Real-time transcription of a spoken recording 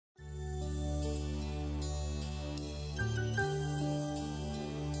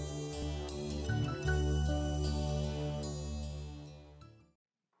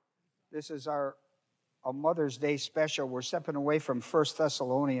This is a Mother's Day special. We're stepping away from 1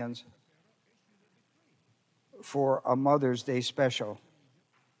 Thessalonians for a Mother's Day special.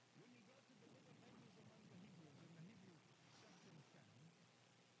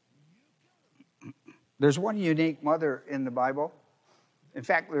 There's one unique mother in the Bible. In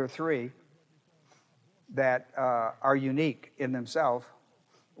fact, there are three that are unique in themselves.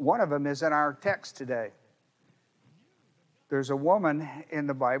 One of them is in our text today. There's a woman in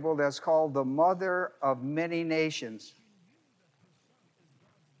the Bible that's called the mother of many nations.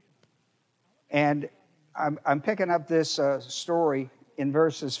 And I'm picking up this story in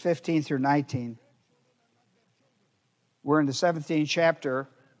verses 15 through 19. We're in the 17th chapter.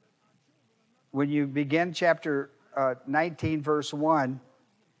 When you begin chapter 19, verse 1,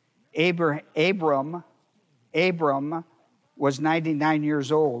 Abram was 99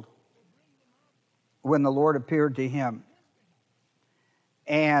 years old when the Lord appeared to him.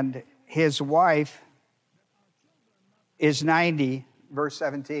 And his wife is 90, verse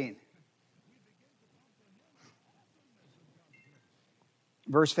 17.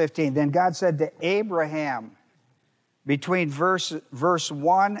 Verse 15, then God said to Abraham, between verse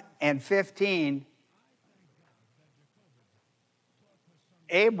 1 and 15,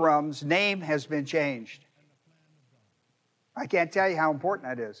 Abram's name has been changed. I can't tell you how important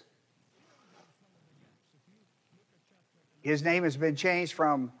that is. His name has been changed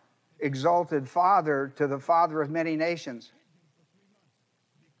from exalted father to the father of many nations.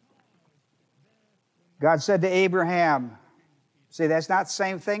 God said to Abraham, see, that's not the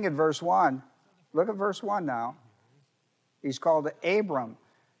same thing in verse 1. Look at verse 1 now. He's called Abram.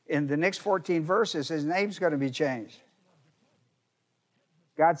 In the next 14 verses, his name's going to be changed.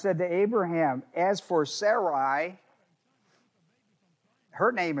 God said to Abraham, as for Sarai,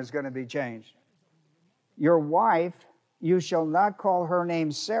 her name is going to be changed. Your wife, you shall not call her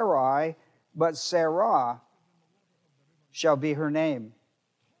name Sarai, but Sarah shall be her name.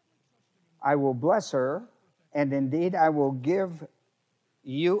 I will bless her, and indeed I will give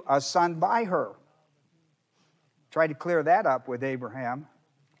you a son by her. Try to clear that up with Abraham.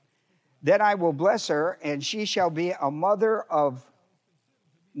 Then I will bless her, and she shall be a mother of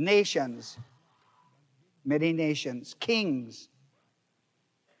nations, many nations, kings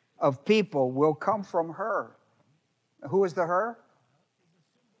of people will come from her. Who is the her?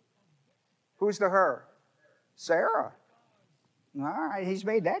 Who's the her? Sarah. All right, he's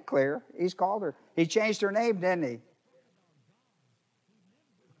made that clear. He's called her. He changed her name, didn't he?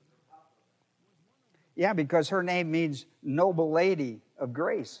 Yeah, because her name means noble lady of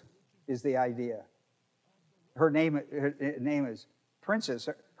grace, is the idea. Her name is princess.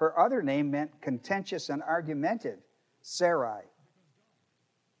 Her other name meant contentious and argumentative, Sarai.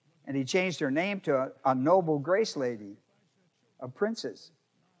 And he changed her name to a noble grace lady, a princess,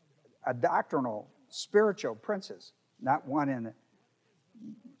 a doctrinal, spiritual princess, not one in it.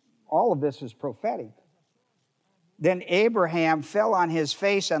 All of this is prophetic. Then Abraham fell on his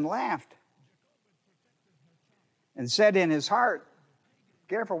face and laughed and said in his heart,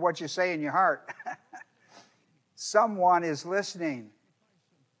 careful what you say in your heart. Someone is listening.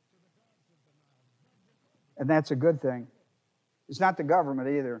 And that's a good thing. It's not the government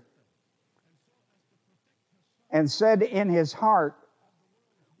either. And said in his heart,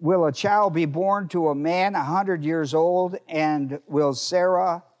 will a child be born to a man 100 years old, and will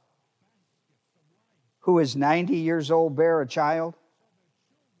Sarah, who is 90 years old, bear a child?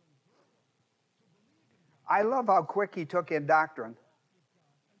 I love how quick he took in doctrine.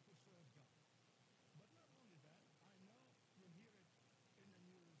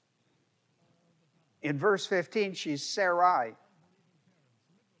 In verse 15, she's Sarai.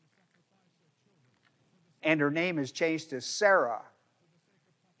 And her name is changed to Sarah.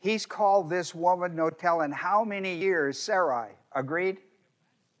 He's called this woman, no telling how many years, Sarai. Agreed?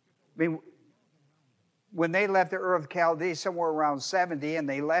 I mean, when they left the Ur of Chaldees somewhere around 70, and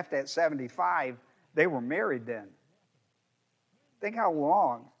they left at 75, they were married then. Think how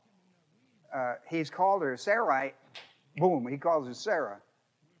long he's called her Sarai. Boom, he calls her Sarah.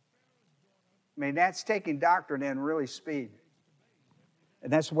 I mean, that's taking doctrine in really speed.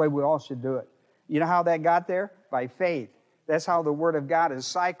 And that's the way we all should do it. You know how that got there? By faith. That's how the Word of God is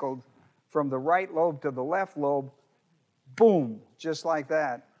cycled from the right lobe to the left lobe. Boom, just like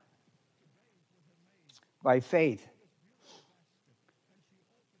that. By faith.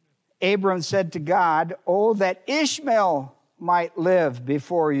 Abram said to God, oh, that Ishmael might live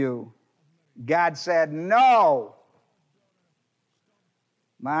before you. God said, no.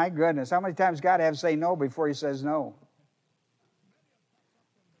 My goodness, how many times God has to say no before he says no?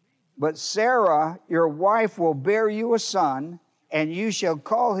 But Sarah, your wife, will bear you a son, and you shall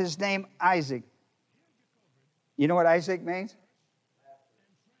call his name Isaac. You know what Isaac means?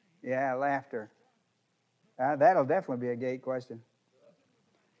 Yeah, laughter. That'll definitely be a gate question.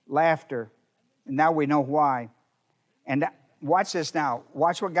 Laughter. And now we know why. And watch this now.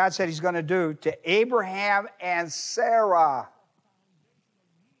 Watch what God said he's going to do to Abraham and Sarah.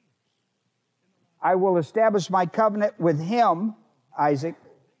 I will establish my covenant with him, Isaac,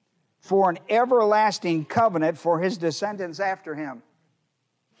 for an everlasting covenant for his descendants after him.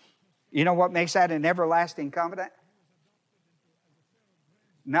 You know what makes that an everlasting covenant?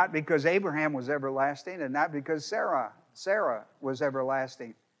 Not because Abraham was everlasting and not because Sarah was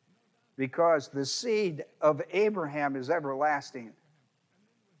everlasting. Because the seed of Abraham is everlasting.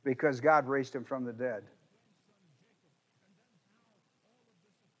 Because God raised him from the dead.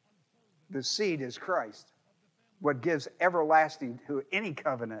 The seed is Christ. What gives everlasting to any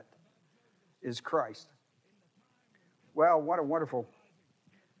covenant is Christ. Well, what a wonderful.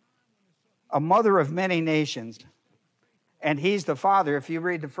 A mother of many nations. And he's the father. If you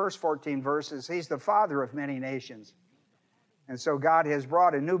read the first 14 verses, he's the father of many nations. And so God has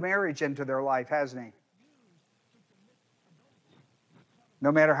brought a new marriage into their life, hasn't he?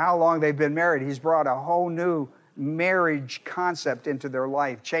 No matter how long they've been married, he's brought a whole new marriage concept into their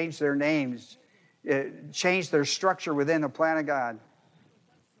life, changed their names, changed their structure within the plan of God.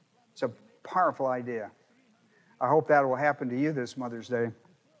 It's a powerful idea. I hope that will happen to you this Mother's Day.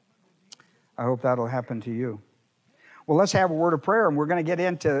 I hope that will happen to you. Well, let's have a word of prayer, and we're going to get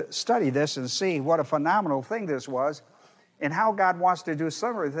into study this and see what a phenomenal thing this was and how God wants to do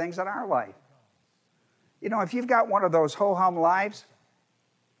some of the things in our life. You know, if you've got one of those ho-hum lives,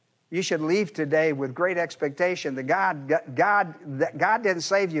 you should leave today with great expectation that God didn't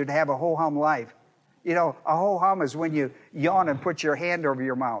save you to have a ho-hum life. You know, a ho-hum is when you yawn and put your hand over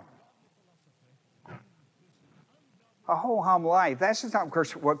your mouth. A ho-hum life, that's not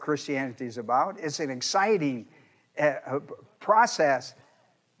what Christianity is about. It's an exciting process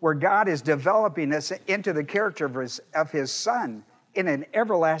where God is developing us into the character of His Son in an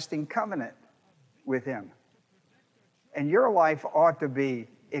everlasting covenant with Him. And your life ought to be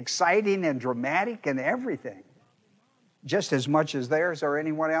exciting and dramatic and everything, just as much as theirs or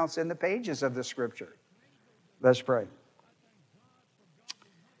anyone else in the pages of the Scripture. Let's pray.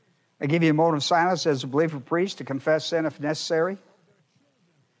 I give you a moment of silence as a believer priest to confess sin if necessary.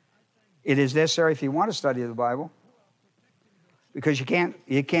 It is necessary if you want to study the Bible, because you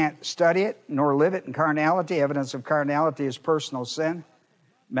can't study it nor live it in carnality. Evidence of carnality is personal sin,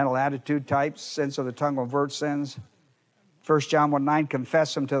 mental attitude types, sins of the tongue, overt sins. 1 John 1:9,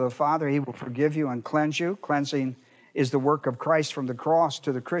 confess them to the Father. He will forgive you and cleanse you. Cleansing is the work of Christ from the cross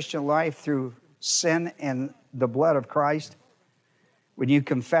to the Christian life through sin and the blood of Christ. When you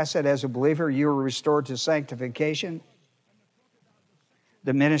confess it as a believer, you are restored to sanctification,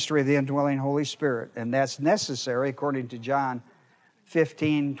 the ministry of the indwelling Holy Spirit. And that's necessary, according to John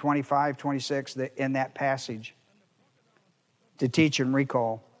 15, 25, 26, in that passage, to teach and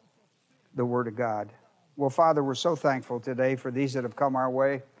recall the Word of God. Well, Father, we're so thankful today for these that have come our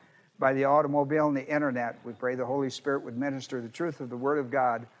way by the automobile and the internet. We pray the Holy Spirit would minister the truth of the Word of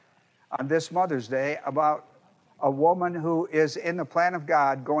God on this Mother's Day about a woman who is in the plan of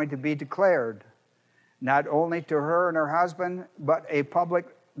God going to be declared, not only to her and her husband, but a public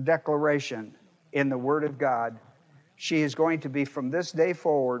declaration in the Word of God. She is going to be from this day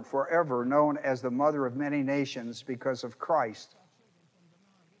forward forever known as the mother of many nations because of Christ.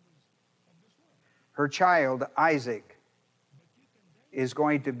 Her child, Isaac, is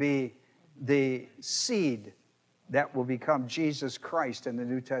going to be the seed that will become Jesus Christ in the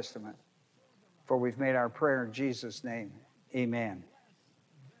New Testament. For we've made our prayer in Jesus' name. Amen.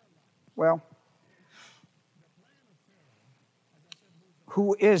 Well,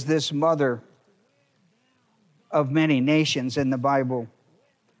 who is this mother of many nations in the Bible?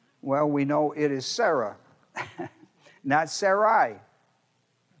 Well, we know it is Sarah, not Sarai.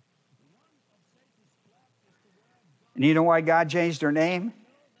 And you know why God changed her name?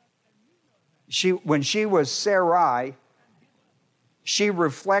 When she was Sarai, she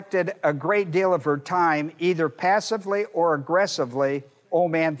reflected a great deal of her time, either passively or aggressively,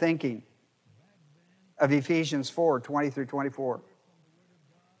 old man thinking, of Ephesians 4, 20 through 24.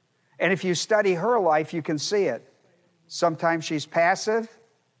 And if you study her life, you can see it. Sometimes she's passive,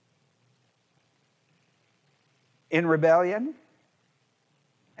 in rebellion,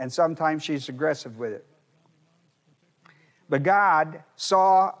 and sometimes she's aggressive with it. But God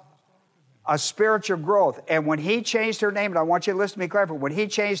saw a spiritual growth. And when He changed her name, and I want you to listen to me carefully, when He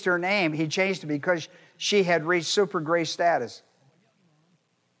changed her name, He changed it because she had reached super grace status.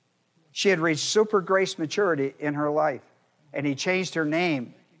 She had reached super grace maturity in her life. And he changed her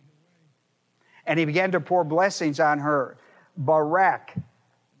name. And he began to pour blessings on her. Barak.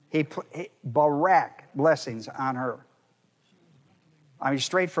 Barak, blessings on her. I mean,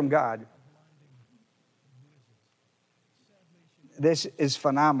 straight from God. This is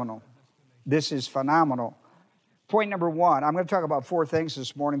phenomenal. This is phenomenal. Point number one, I'm going to talk about 4 things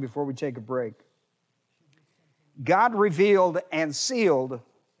this morning before we take a break. God revealed and sealed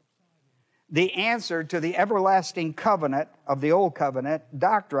the answer to the everlasting covenant of the Old Covenant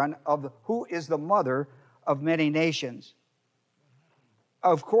doctrine of who is the mother of many nations.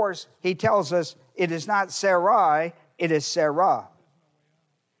 Of course, he tells us it is not Sarai, it is Sarah.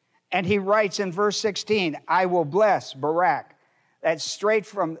 And he writes in verse 16, I will bless Barak. That's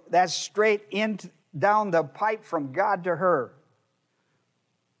straight down the pipe from God to her.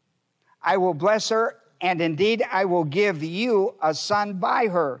 I will bless her, and indeed I will give you a son by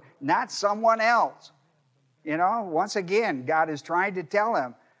her, not someone else. You know, once again, God is trying to tell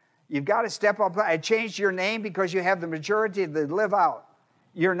him, you've got to step up. I changed your name because you have the maturity to live out.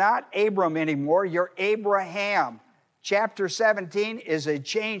 You're not Abram anymore, you're Abraham. Chapter 17 is a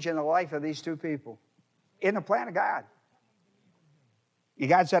change in the life of these 2 people in the plan of God. And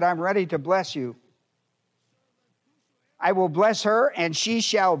God said, I'm ready to bless you. I will bless her, and she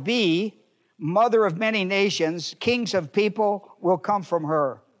shall be mother of many nations. Kings of people will come from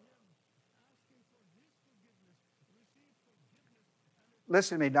her.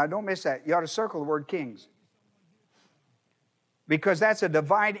 Listen to me now, don't miss that. You ought to circle the word kings, because that's a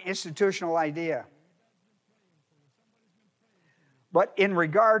divine institutional idea. But in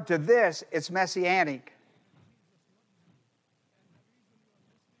regard to this, it's messianic.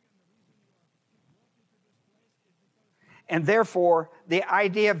 And therefore, the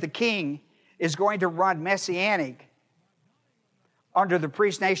idea of the king is going to run messianic under the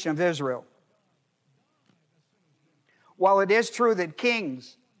priest nation of Israel. While it is true that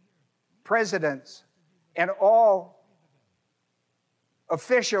kings, presidents, and all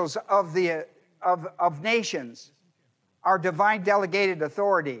officials of nations are divine delegated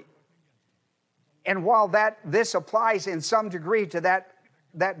authority, and while this applies in some degree to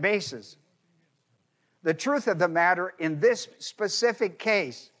that basis, the truth of the matter in this specific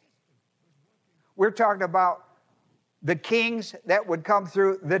case, we're talking about the kings that would come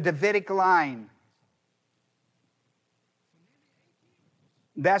through the Davidic line.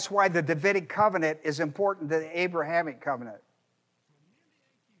 That's why the Davidic covenant is important to the Abrahamic covenant.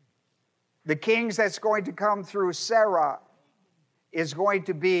 The kings that's going to come through Sarah is going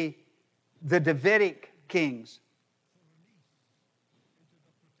to be the Davidic kings,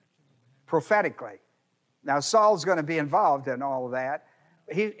 prophetically. Now, Saul's going to be involved in all of that.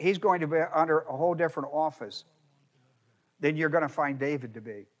 He's going to be under a whole different office than you're going to find David to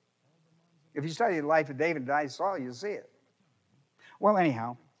be. If you study the life of David and Saul, you'll see it. Well,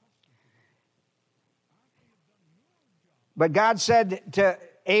 anyhow. But God said to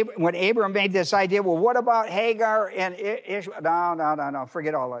when Abram made this idea, well, what about Hagar and Ishmael? No,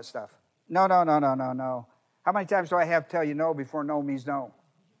 forget all that stuff. No. How many times do I have to tell you no before no means no?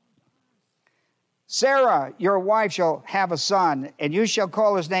 Sarah, your wife, shall have a son, and you shall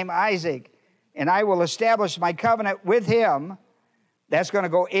call his name Isaac, and I will establish my covenant with him. That's going to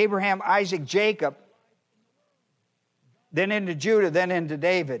go Abraham, Isaac, Jacob, then into Judah, then into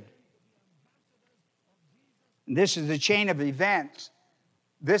David. And this is the chain of events.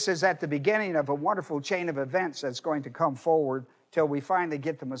 This is at the beginning of a wonderful chain of events that's going to come forward till we finally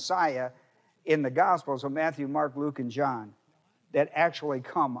get the Messiah in the Gospels of Matthew, Mark, Luke, and John that actually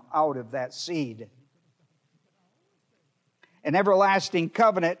come out of that seed. An everlasting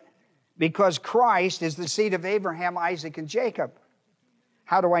covenant because Christ is the seed of Abraham, Isaac, and Jacob.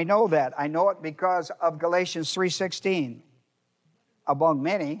 How do I know that? I know it because of Galatians 3:16. Among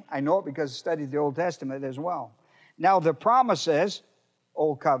many, I know it because I studied the Old Testament as well. Now the promises,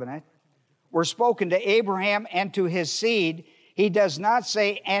 Old Covenant, were spoken to Abraham and to his seed. He does not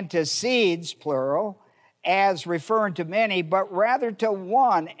say and to seeds, plural, as referring to many, but rather to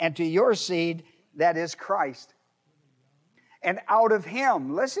one, and to your seed, that is Christ. And out of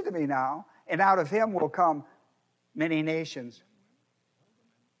him, listen to me now, and out of him will come many nations.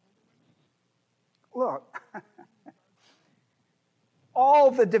 Look,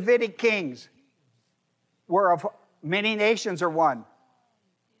 all the Davidic kings were of many nations or one?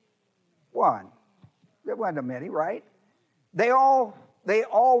 One. There wasn't many, right? They all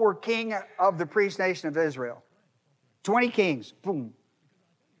were king of the priest nation of Israel. 20 kings, boom.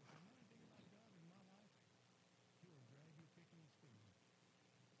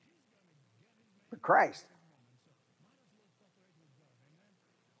 But Christ,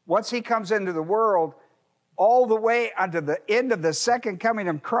 once he comes into the world, all the way unto the end of the second coming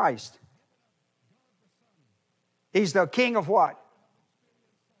of Christ. He's the King of what?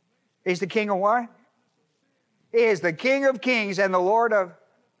 He's the King of what? He is the King of kings and the Lord of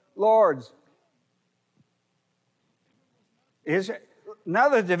lords.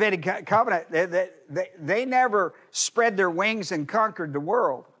 Another Davidic covenant, they never spread their wings and conquered the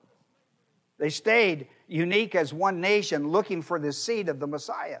world. They stayed unique as one nation looking for the seed of the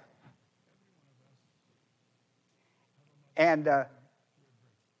Messiah. And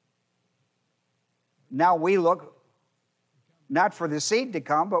now we look not for the seed to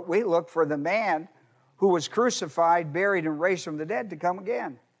come, but we look for the man who was crucified, buried, and raised from the dead to come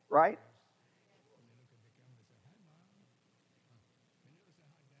again, right?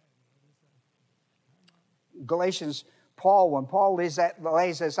 Galatians, when Paul lays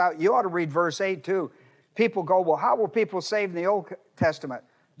this out, you ought to read verse 8 too. People go, well, how were people saved in the Old Testament?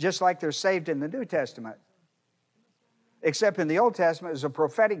 Just like they're saved in the New Testament. Except in the Old Testament, it's a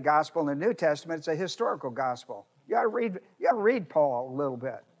prophetic gospel. In the New Testament, it's a historical gospel. You ought to read Paul a little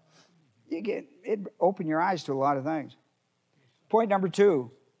bit. It open your eyes to a lot of things. Point number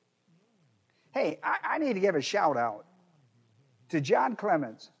 2. Hey, I need to give a shout out to John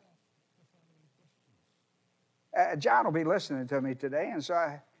Clemens. John will be listening to me today, and so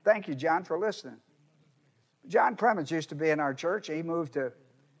I thank you, John, for listening. John Clemens used to be in our church. He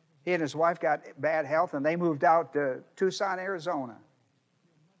and his wife got bad health, and they moved out to Tucson, Arizona.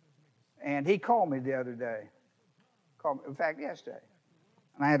 And he called me the other day. In fact, yesterday.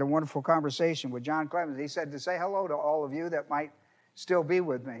 And I had a wonderful conversation with John Clemens. He said to say hello to all of you that might still be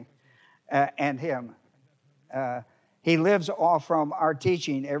with me and him. He lives off from our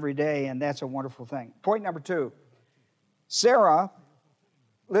teaching every day, and that's a wonderful thing. Point number 2. Sarah,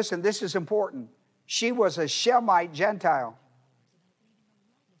 listen, this is important. She was a Shemite Gentile.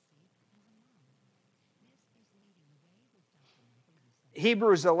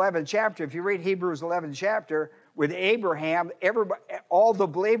 Hebrews 11 chapter, if you read Hebrews 11 chapter, with Abraham, all the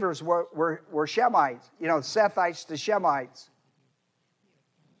believers were Shemites. You know, Sethites to Shemites.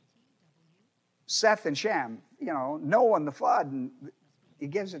 Seth and Shem. You know, Noah and the flood, and he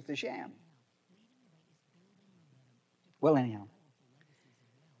gives it to Shem. Well, anyhow.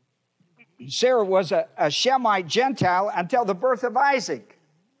 Sarah was a Shemite Gentile until the birth of Isaac.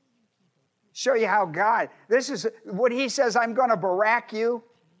 Show you how God, this is what he says, I'm going to barack you.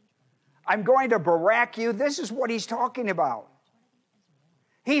 I'm going to barack you. This is what he's talking about.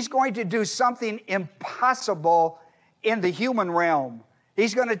 He's going to do something impossible in the human realm.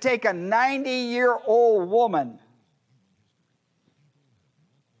 He's going to take a 90-year-old woman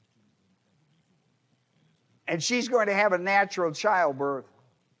and she's going to have a natural childbirth.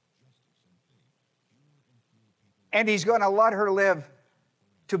 And he's going to let her live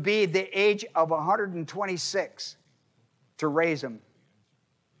to be the age of 126 to raise him.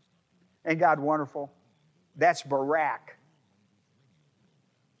 Ain't God wonderful? That's Barak.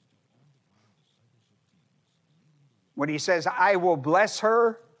 When he says, I will bless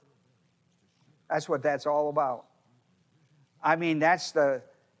her, that's what that's all about. I mean,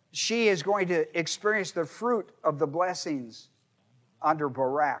 she is going to experience the fruit of the blessings under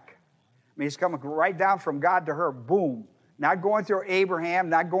Barak. I mean, it's coming right down from God to her, boom. Not going through Abraham,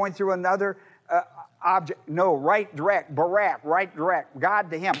 not going through another object. No, right direct, Barak, right direct. God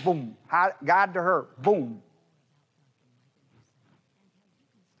to him, boom. God to her, boom.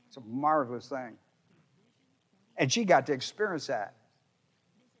 It's a marvelous thing. And she got to experience that.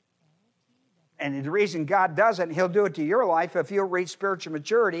 And the reason God does it, He'll do it to your life if you'll reach spiritual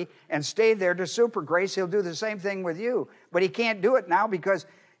maturity and stay there to super grace. He'll do the same thing with you. But He can't do it now because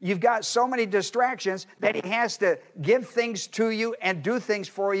you've got so many distractions that He has to give things to you and do things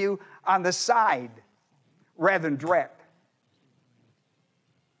for you on the side rather than direct.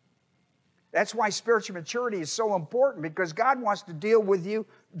 That's why spiritual maturity is so important, because God wants to deal with you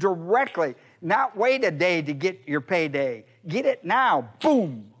directly. Not wait a day to get your payday. Get it now.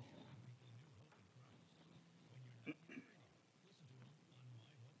 Boom.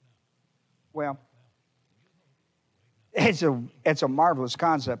 Well, it's a marvelous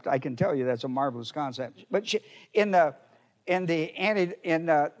concept. I can tell you that's a marvelous concept. But in the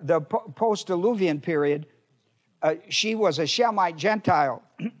post-Diluvian period, she was a Shemite Gentile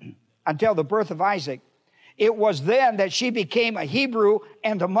until the birth of Isaac. It was then that she became a Hebrew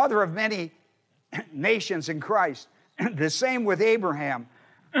and the mother of many nations in Christ. The same with Abraham.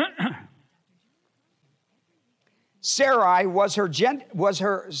 Sarai was her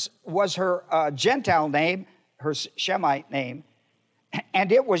Gentile name, her Shemite name,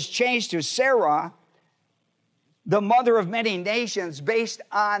 and it was changed to Sarah, the mother of many nations, based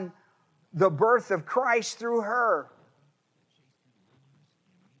on the birth of Christ through her.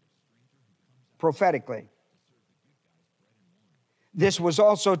 Prophetically. This was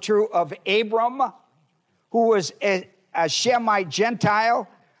also true of Abram, who was a Shemite Gentile,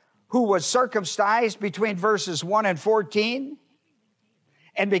 who was circumcised between verses 1 and 14,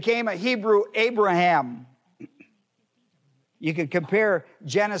 and became a Hebrew Abraham. You can compare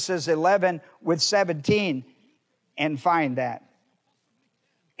Genesis 11 with 17 and find that.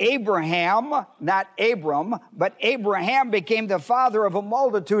 Abraham, not Abram, but Abraham became the father of a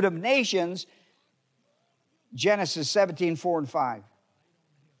multitude of nations. Genesis 17, 4 and 5.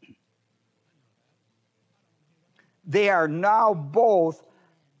 They are now both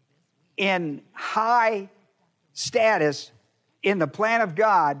in high status in the plan of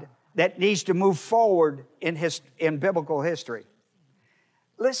God that needs to move forward in biblical history.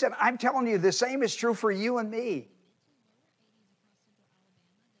 Listen, I'm telling you, the same is true for you and me.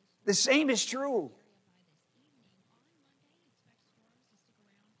 The same is true.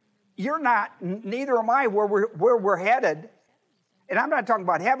 You're not, neither am I, where we're headed. And I'm not talking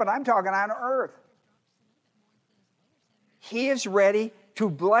about heaven, I'm talking on earth. He is ready to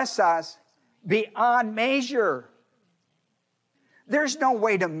bless us beyond measure. There's no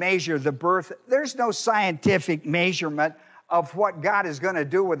way to measure the birth. There's no scientific measurement of what God is going to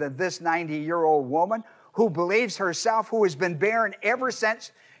do with this 90-year-old woman who believes herself, who has been barren ever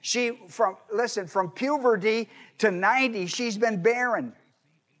since from puberty to 90, she's been barren.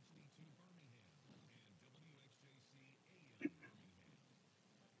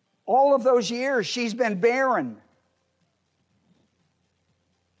 All of those years, she's been barren.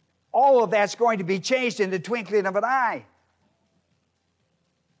 All of that's going to be changed in the twinkling of an eye.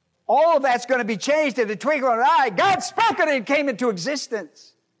 All of that's going to be changed in the twinkling of an eye. God spoke it and it came into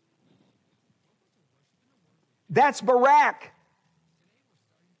existence. That's Barak.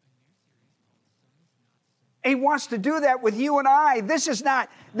 He wants to do that with you and I. This is not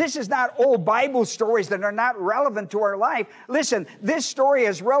old Bible stories that are not relevant to our life. Listen, this story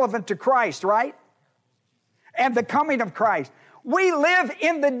is relevant to Christ, right? And the coming of Christ. We live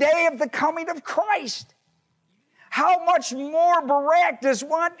in the day of the coming of Christ. How much more Barak does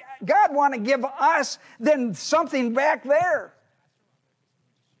God want to give us than something back there?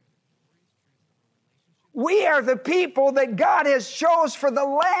 We are the people that God has chose for the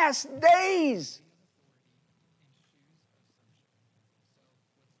last days.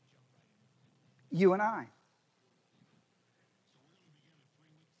 You and I.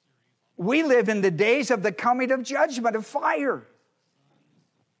 We live in the days of the coming of judgment, of fire.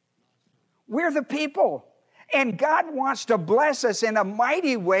 We're the people. And God wants to bless us in a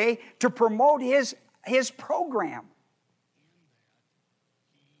mighty way to promote His program.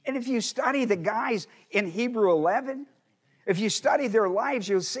 And if you study the guys in Hebrew 11, if you study their lives,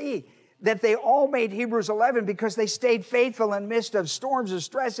 you'll see that they all made Hebrews 11 because they stayed faithful in the midst of storms and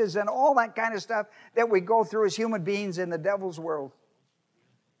stresses and all that kind of stuff that we go through as human beings in the devil's world.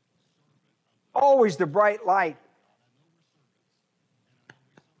 Always the bright light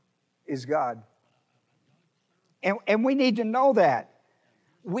is God. And we need to know that.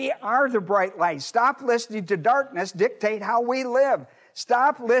 We are the bright light. Stop listening to darkness dictate how we live.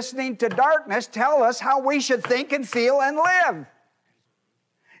 Stop listening to darkness tell us how we should think and feel and live.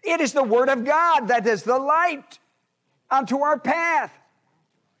 It is the Word of God that is the light unto our path.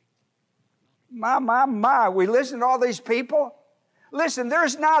 My. We listen to all these people. Listen,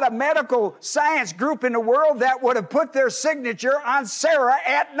 there's not a medical science group in the world that would have put their signature on Sarah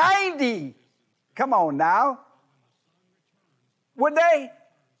at 90. Come on now. Would they?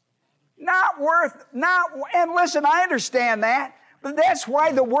 And listen, I understand that, but that's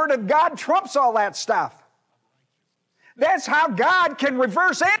why the Word of God trumps all that stuff. That's how God can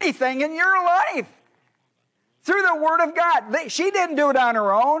reverse anything in your life. Through the Word of God. She didn't do it on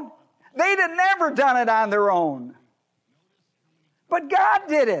her own. They'd have never done it on their own. But God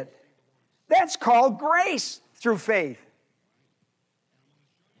did it. That's called grace through faith.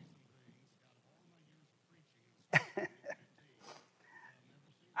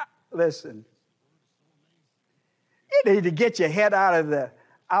 Listen. You need to get your head out of the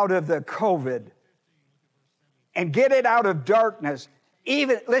COVID. And get it out of darkness.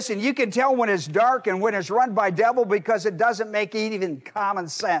 Listen, you can tell when it's dark and when it's run by devil because it doesn't make even common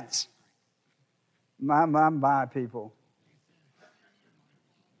sense. My people.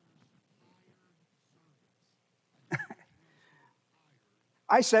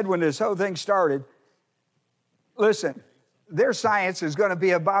 I said when this whole thing started, listen, their science is going to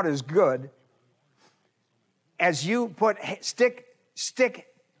be about as good as you stick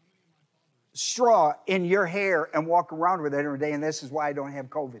straw in your hair and walk around with it every day, and this is why I don't have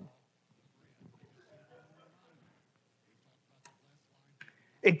COVID.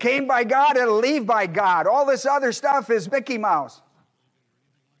 It came by God, it'll leave by God. All this other stuff is Mickey Mouse.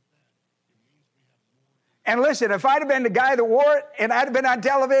 And listen, if I'd have been the guy that wore it and I'd have been on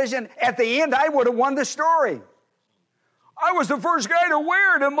television, at the end I would have won the story. I was the first guy to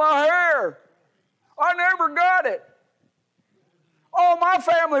wear it in my hair. I never got it. Oh, my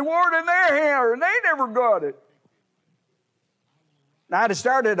family wore it in their hair and they never got it. Now I'd have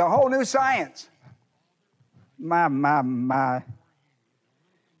started a whole new science. My.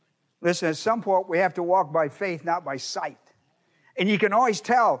 Listen, at some point we have to walk by faith, not by sight. And you can always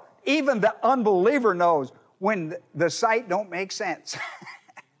tell, even the unbeliever knows when the sight don't make sense.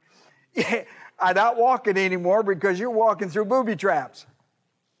 I'm not walking anymore because you're walking through booby traps.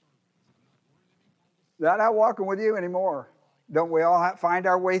 I'm not walking with you anymore. Don't we all find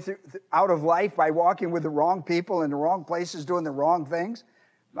our way out of life by walking with the wrong people in the wrong places, doing the wrong things?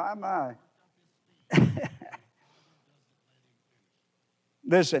 My.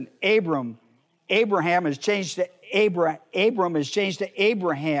 Listen, Abram is changed to Abram is changed to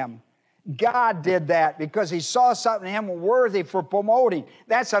Abraham. God did that because he saw something in him worthy for promoting.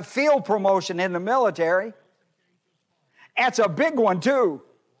 That's a field promotion in the military. That's a big one too.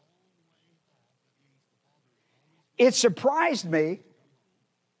 It surprised me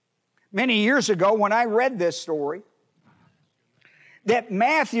many years ago when I read this story that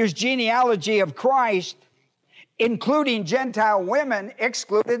Matthew's genealogy of Christ, including Gentile women,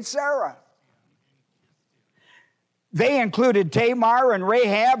 excluded Sarah. They included Tamar and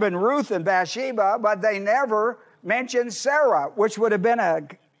Rahab and Ruth and Bathsheba, but they never mentioned Sarah, which would have been I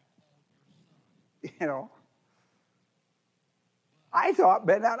thought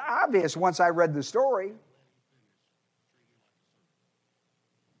been that obvious once I read the story.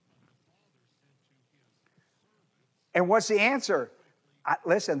 And what's the answer?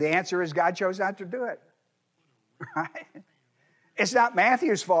 Listen, the answer is God chose not to do it. Right? It's not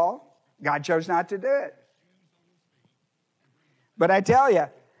Matthew's fault. God chose not to do it. But I tell you,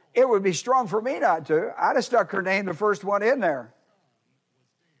 it would be strong for me not to. I'd have stuck her name the first one in there.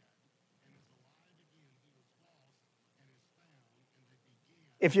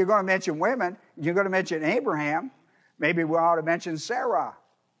 If you're going to mention women, you're going to mention Abraham, maybe we ought to mention Sarah.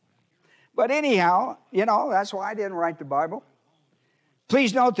 But anyhow, that's why I didn't write the Bible.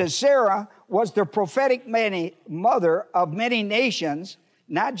 Please note that Sarah was the prophetic mother of many nations,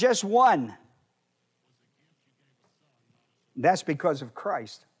 not just one. That's because of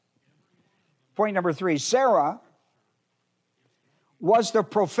Christ. Point number 3, Sarah was the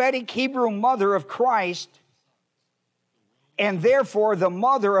prophetic Hebrew mother of Christ and therefore the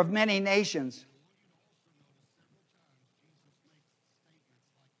mother of many nations.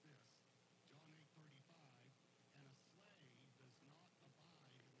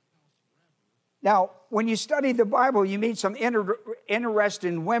 Now, when you study the Bible, you meet some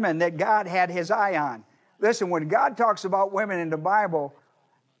interesting women that God had his eye on. Listen, when God talks about women in the Bible,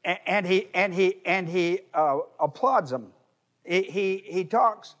 and he applauds them, he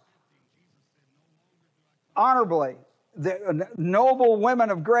talks honorably. The noble women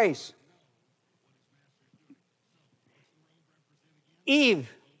of grace. Eve,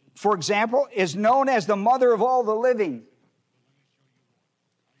 for example, is known as the mother of all the living.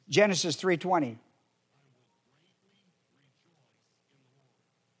 Genesis 3:20.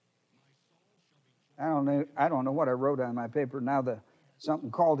 I don't know what I wrote on my paper. Now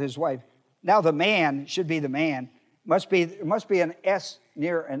something called his wife. Now the man should be the man. Must be an S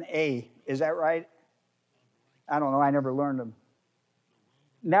near an A. Is that right? I don't know. I never learned them.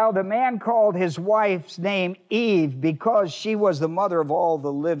 Now the man called his wife's name Eve because she was the mother of all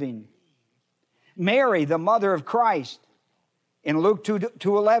the living. Mary, the mother of Christ. In Luke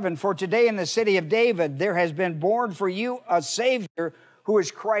 2:11, for today in the city of David there has been born for you a Savior who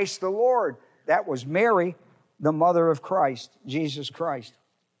is Christ the Lord. That was Mary, the mother of Christ, Jesus Christ.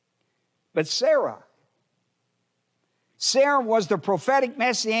 But Sarah was the prophetic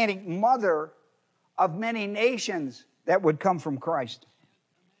messianic mother of many nations that would come from Christ.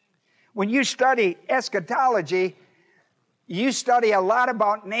 When you study eschatology, you study a lot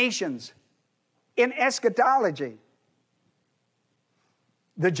about nations. In eschatology,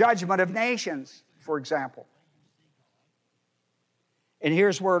 the judgment of nations, for example. And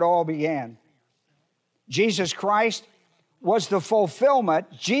here's where it all began. Jesus Christ was the fulfillment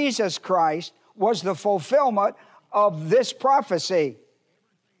of this prophecy.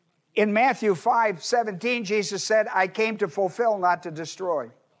 In Matthew 5:17, Jesus said, I came to fulfill, not to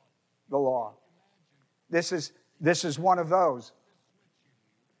destroy the law. This is one of those.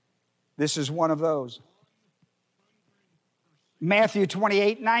 This is one of those. Matthew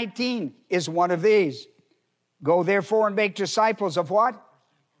 28:19 is one of these. Go therefore and make disciples of what?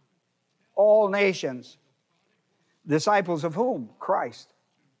 all nations. Disciples of whom? Christ.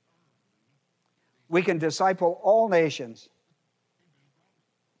 We can disciple all nations.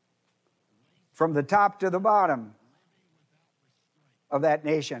 From the top to the bottom of that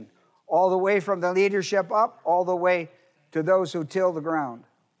nation. All the way from the leadership up, all the way to those who till the ground.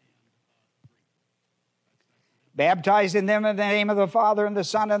 Baptizing them in the name of the Father and the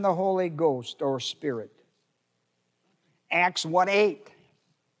Son and the Holy Ghost or Spirit. Acts 1:8.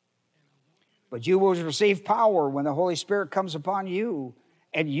 But you will receive power when the Holy Spirit comes upon you,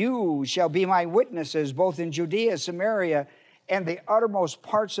 and you shall be my witnesses both in Judea, Samaria, and the uttermost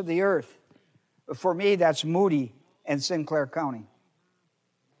parts of the earth. For me, that's Moody and Sinclair County.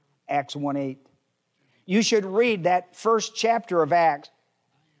 Acts 1:8. You should read that first chapter of Acts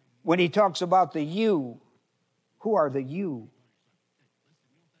when he talks about the you. Who are the you?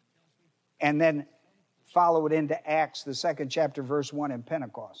 And then follow it into Acts, the second chapter, verse 1 in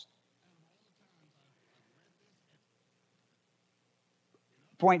Pentecost.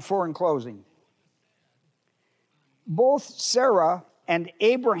 Point 4 in closing. Both Sarah and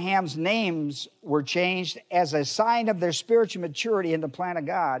Abraham's names were changed as a sign of their spiritual maturity in the plan of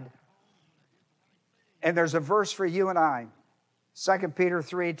God. And there's a verse for you and I. 2 Peter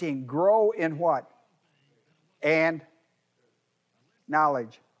 3:18. Grow in what? And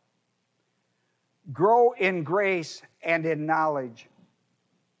knowledge. Grow in grace and in knowledge.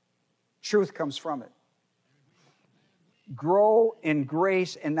 Truth comes from it. Grow in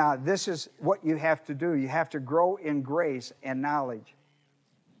grace and knowledge. This is what you have to do. You have to grow in grace and knowledge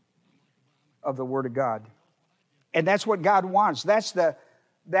of the Word of God. And that's what God wants. That's the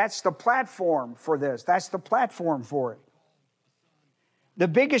platform for this. That's the platform for it. The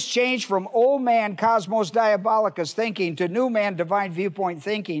biggest change from old man cosmos diabolicus thinking to new man divine viewpoint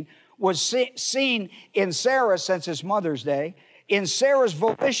thinking was seen in Sarah since his mother's day, in Sarah's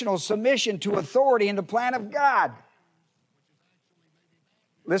volitional submission to authority in the plan of God.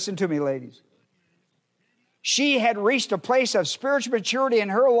 Listen to me, ladies. She had reached a place of spiritual maturity in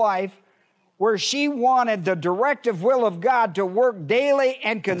her life where she wanted the directive will of God to work daily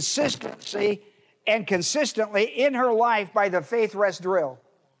and consistently in her life by the faith rest drill,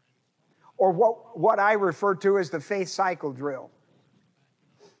 or what I refer to as the faith cycle drill.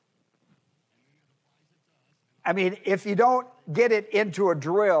 I mean, if you don't get it into a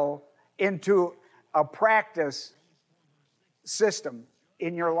drill, into a practice system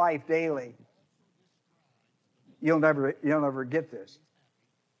in your life daily, you'll never get this.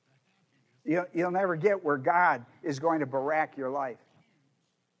 You'll never get where God is going to barack your life.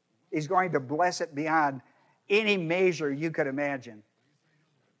 He's going to bless it beyond any measure you could imagine.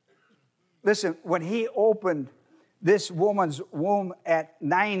 Listen, when he opened this woman's womb at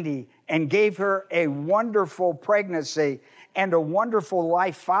 90 and gave her a wonderful pregnancy and a wonderful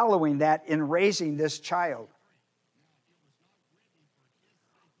life following that in raising this child,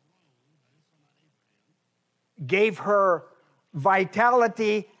 gave her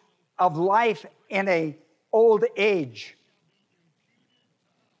vitality of life in an old age,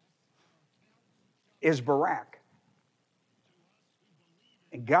 is Barak.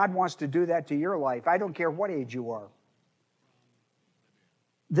 And God wants to do that to your life. I don't care what age you are.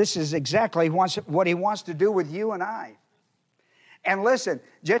 This is exactly what he wants to do with you and I. And listen,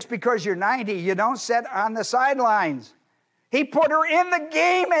 just because you're 90, you don't sit on the sidelines. He put her in the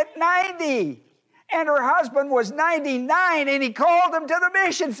game at 90. And her husband was 99, and he called him to the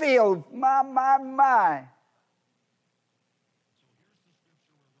mission field. My.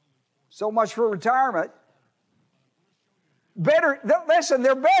 So much for retirement. Listen,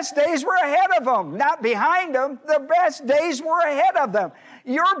 their best days were ahead of them, not behind them. Their best days were ahead of them.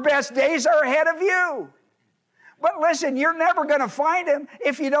 Your best days are ahead of you. But listen, you're never going to find him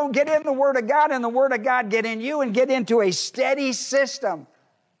if you don't get in the Word of God and the Word of God get in you and get into a steady system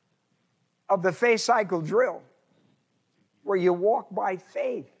of the faith cycle drill, where you walk by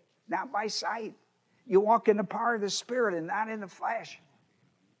faith, not by sight. You walk in the power of the Spirit and not in the flesh.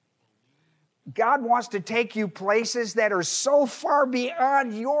 God wants to take you places that are so far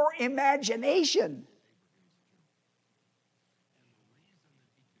beyond your imagination.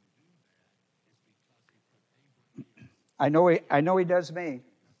 I know he does me.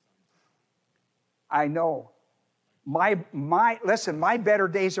 I know. Listen, my better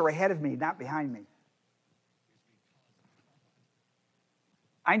days are ahead of me, not behind me.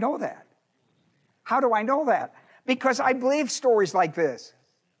 I know that. How do I know that? Because I believe stories like this.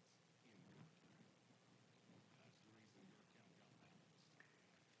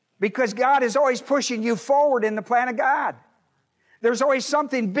 Because God is always pushing you forward in the plan of God. There's always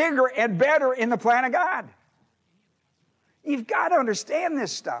something bigger and better in the plan of God. You've got to understand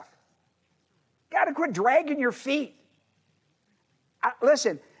this stuff. Got to quit dragging your feet.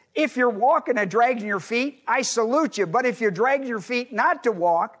 Listen, if you're walking and dragging your feet, I salute you. But if you're dragging your feet not to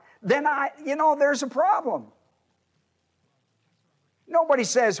walk, then there's a problem. Nobody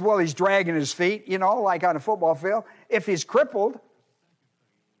says, well, he's dragging his feet, like on a football field. If he's crippled,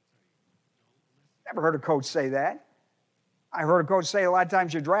 never heard a coach say that. I heard a coach say a lot of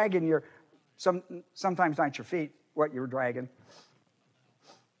times you're dragging sometimes not your feet, what you're dragging.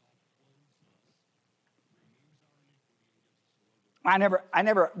 I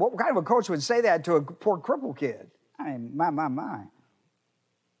never, what kind of a coach would say that to a poor crippled kid? I mean, my.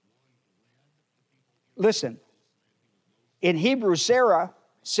 Listen, in Hebrew, Sarai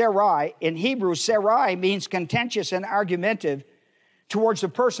means contentious and argumentative towards the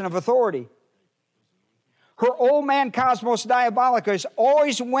person of authority. Her old man, Cosmos Diabolicus,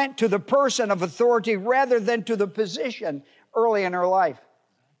 always went to the person of authority rather than to the position early in her life.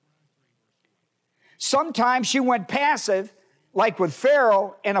 Sometimes she went passive, like with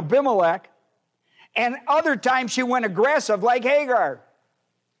Pharaoh and Abimelech, and other times she went aggressive, like Hagar.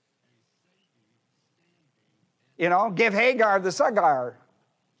 Give Hagar the Sagar.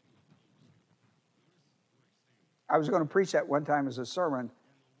 I was going to preach that one time as a sermon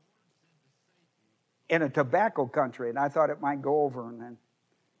in a tobacco country, and I thought it might go over, and then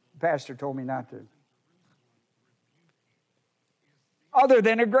the pastor told me not to. Other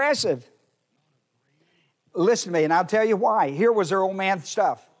than aggressive. Listen to me, and I'll tell you why. Here was her old man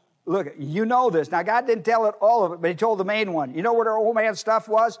stuff. Look, you know this. Now, God didn't tell it all of it, but he told the main one. You know what her old man stuff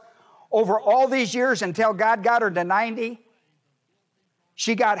was? Over all these years until God got her to 90,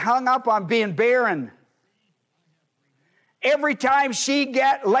 she got hung up on being barren. Every time she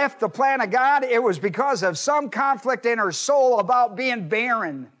left the plan of God, it was because of some conflict in her soul about being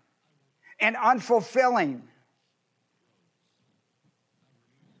barren and unfulfilling.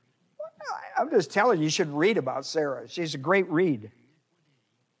 I'm just telling you, you should read about Sarah. She's a great read.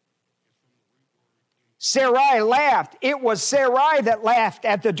 Sarai laughed. It was Sarai that laughed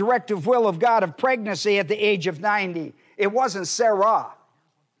at the directive will of God of pregnancy at the age of 90. It wasn't Sarah.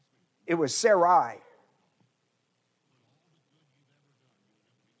 It was Sarai.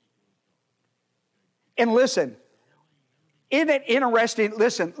 And listen, isn't it interesting?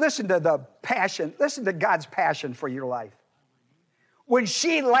 Listen to the passion. Listen to God's passion for your life. When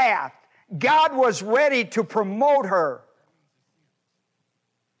she laughed, God was ready to promote her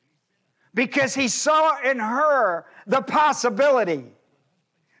because he saw in her the possibility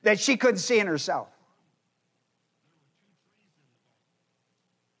that she couldn't see in herself.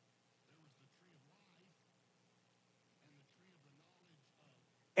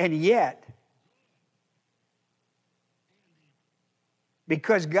 And yet,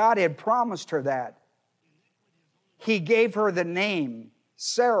 because God had promised her that, he gave her the name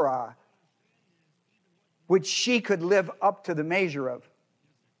Sarah, which she could live up to the measure of.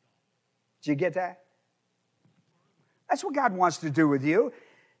 Did you get that? That's what God wants to do with you.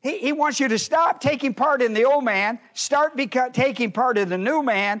 He wants you to stop taking part in the old man, start taking part in the new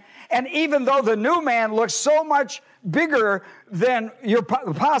man, and even though the new man looks so much bigger than your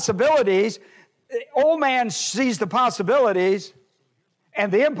possibilities, the old man sees the possibilities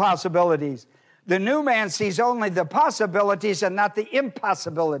and the impossibilities. The new man sees only the possibilities and not the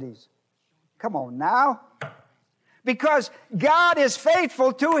impossibilities. Come on now. Because God is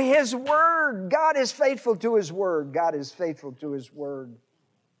faithful to his word. God is faithful to his word. God is faithful to his word.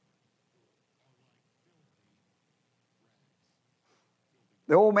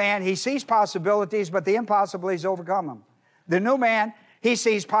 The old man, he sees possibilities, but the impossibilities overcome him. The new man, he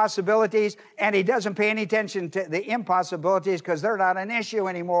sees possibilities, and he doesn't pay any attention to the impossibilities because they're not an issue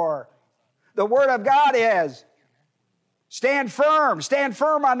anymore. The Word of God is. Stand firm. Stand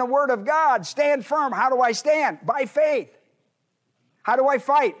firm on the Word of God. Stand firm. How do I stand? By faith. How do I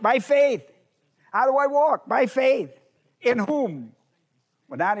fight? By faith. How do I walk? By faith. In whom?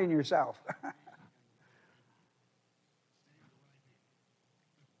 Well, not in yourself.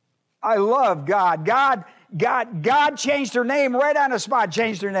 I love God. God changed her name right on the spot,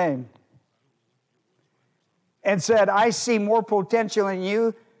 changed her name. And said, I see more potential in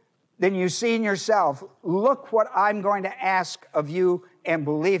you than you see in yourself. Look what I'm going to ask of you and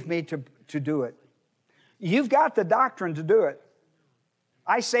believe me to do it. You've got the doctrine to do it.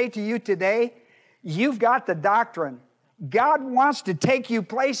 I say to you today, you've got the doctrine. God wants to take you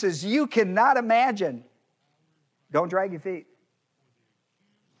places you cannot imagine. Don't drag your feet.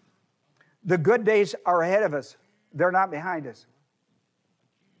 The good days are ahead of us. They're not behind us.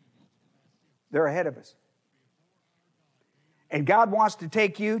 They're ahead of us. And God wants to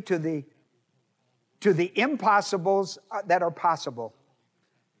take you to the impossibles that are possible.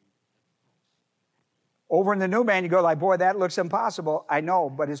 Over in the new man, you go like, boy, that looks impossible. I know,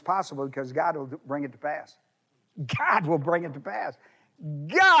 but it's possible because God will bring it to pass. God will bring it to pass.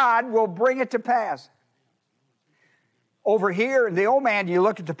 God will bring it to pass. Over here in the old man, you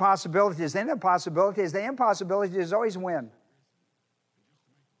look at the possibilities and impossibilities. The impossibilities always win.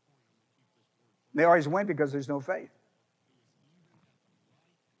 They always win because there's no faith.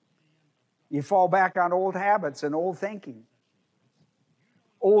 You fall back on old habits and old thinking,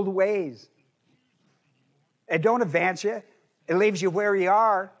 old ways. It don't advance you. It leaves you where you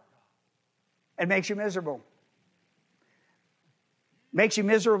are and makes you miserable. Makes you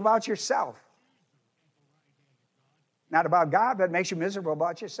miserable about yourself. Not about God, but it makes you miserable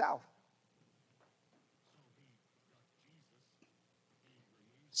about yourself.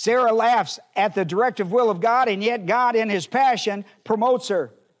 Sarah laughs at the directive will of God, and yet God, in His passion, promotes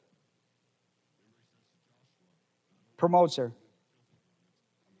her. Promotes her.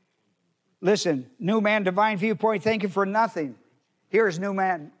 Listen, new man, divine viewpoint thinking for nothing. Here's new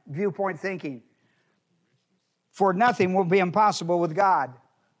man viewpoint thinking. For nothing will be impossible with God.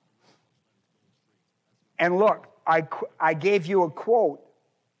 And look, I gave you a quote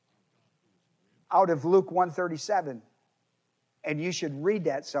out of Luke 1:37, and you should read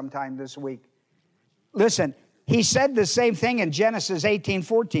that sometime this week. Listen, He said the same thing in Genesis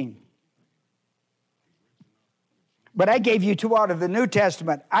 18:14. But I gave you two out of the New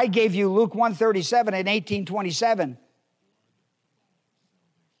Testament. I gave you Luke 1:37 and 18:27.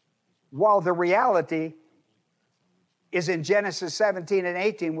 While the reality is in Genesis 17 and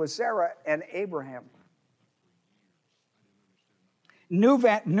 18 with Sarah and Abraham.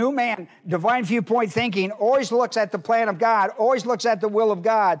 New man, divine viewpoint thinking always looks at the plan of God, always looks at the will of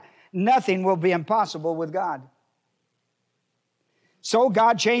God. Nothing will be impossible with God. So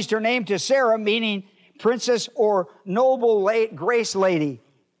God changed her name to Sarah, meaning princess or noble grace lady.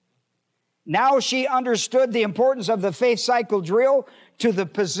 Now she understood the importance of the faith cycle drill to the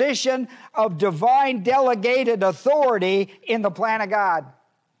position of divine delegated authority in the plan of God.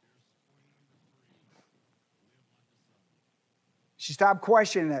 She stopped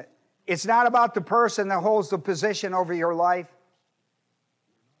questioning it. It's not about the person that holds the position over your life.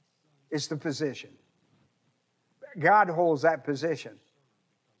 It's the position. God holds that position.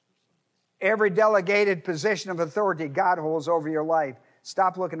 Every delegated position of authority God holds over your life.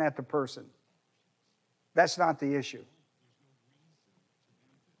 Stop looking at the person. That's not the issue.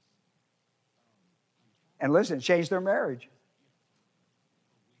 And listen, change their marriage.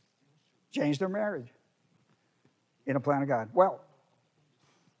 Change their marriage in a plan of God. Well,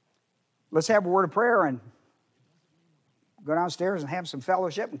 let's have a word of prayer and go downstairs and have some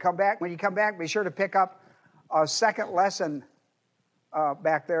fellowship and come back. When you come back, be sure to pick up a second lesson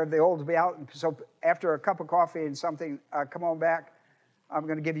back there. The old will be out. So after a cup of coffee and something, come on back. I'm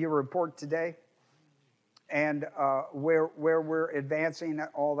going to give you a report today and where we're advancing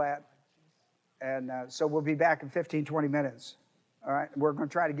all that. And so we'll be back in 15, 20 minutes. All right? We're going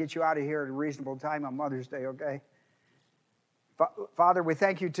to try to get you out of here at a reasonable time on Mother's Day, okay? Father, we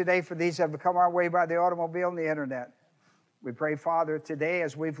thank you today for these that have come our way by the automobile and the internet. We pray, Father, today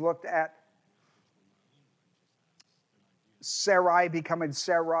as we've looked at Sarai becoming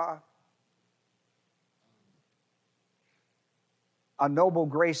Sarah, a noble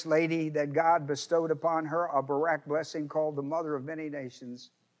grace lady that God bestowed upon her, a Barak blessing called the mother of many nations.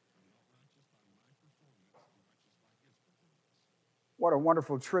 What a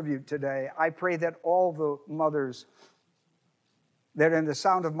wonderful tribute today. I pray that all the mothers that are in the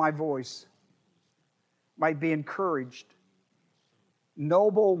sound of my voice might be encouraged.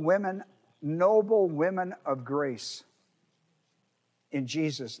 Noble women of grace. In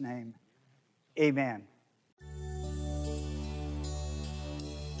Jesus' name, amen.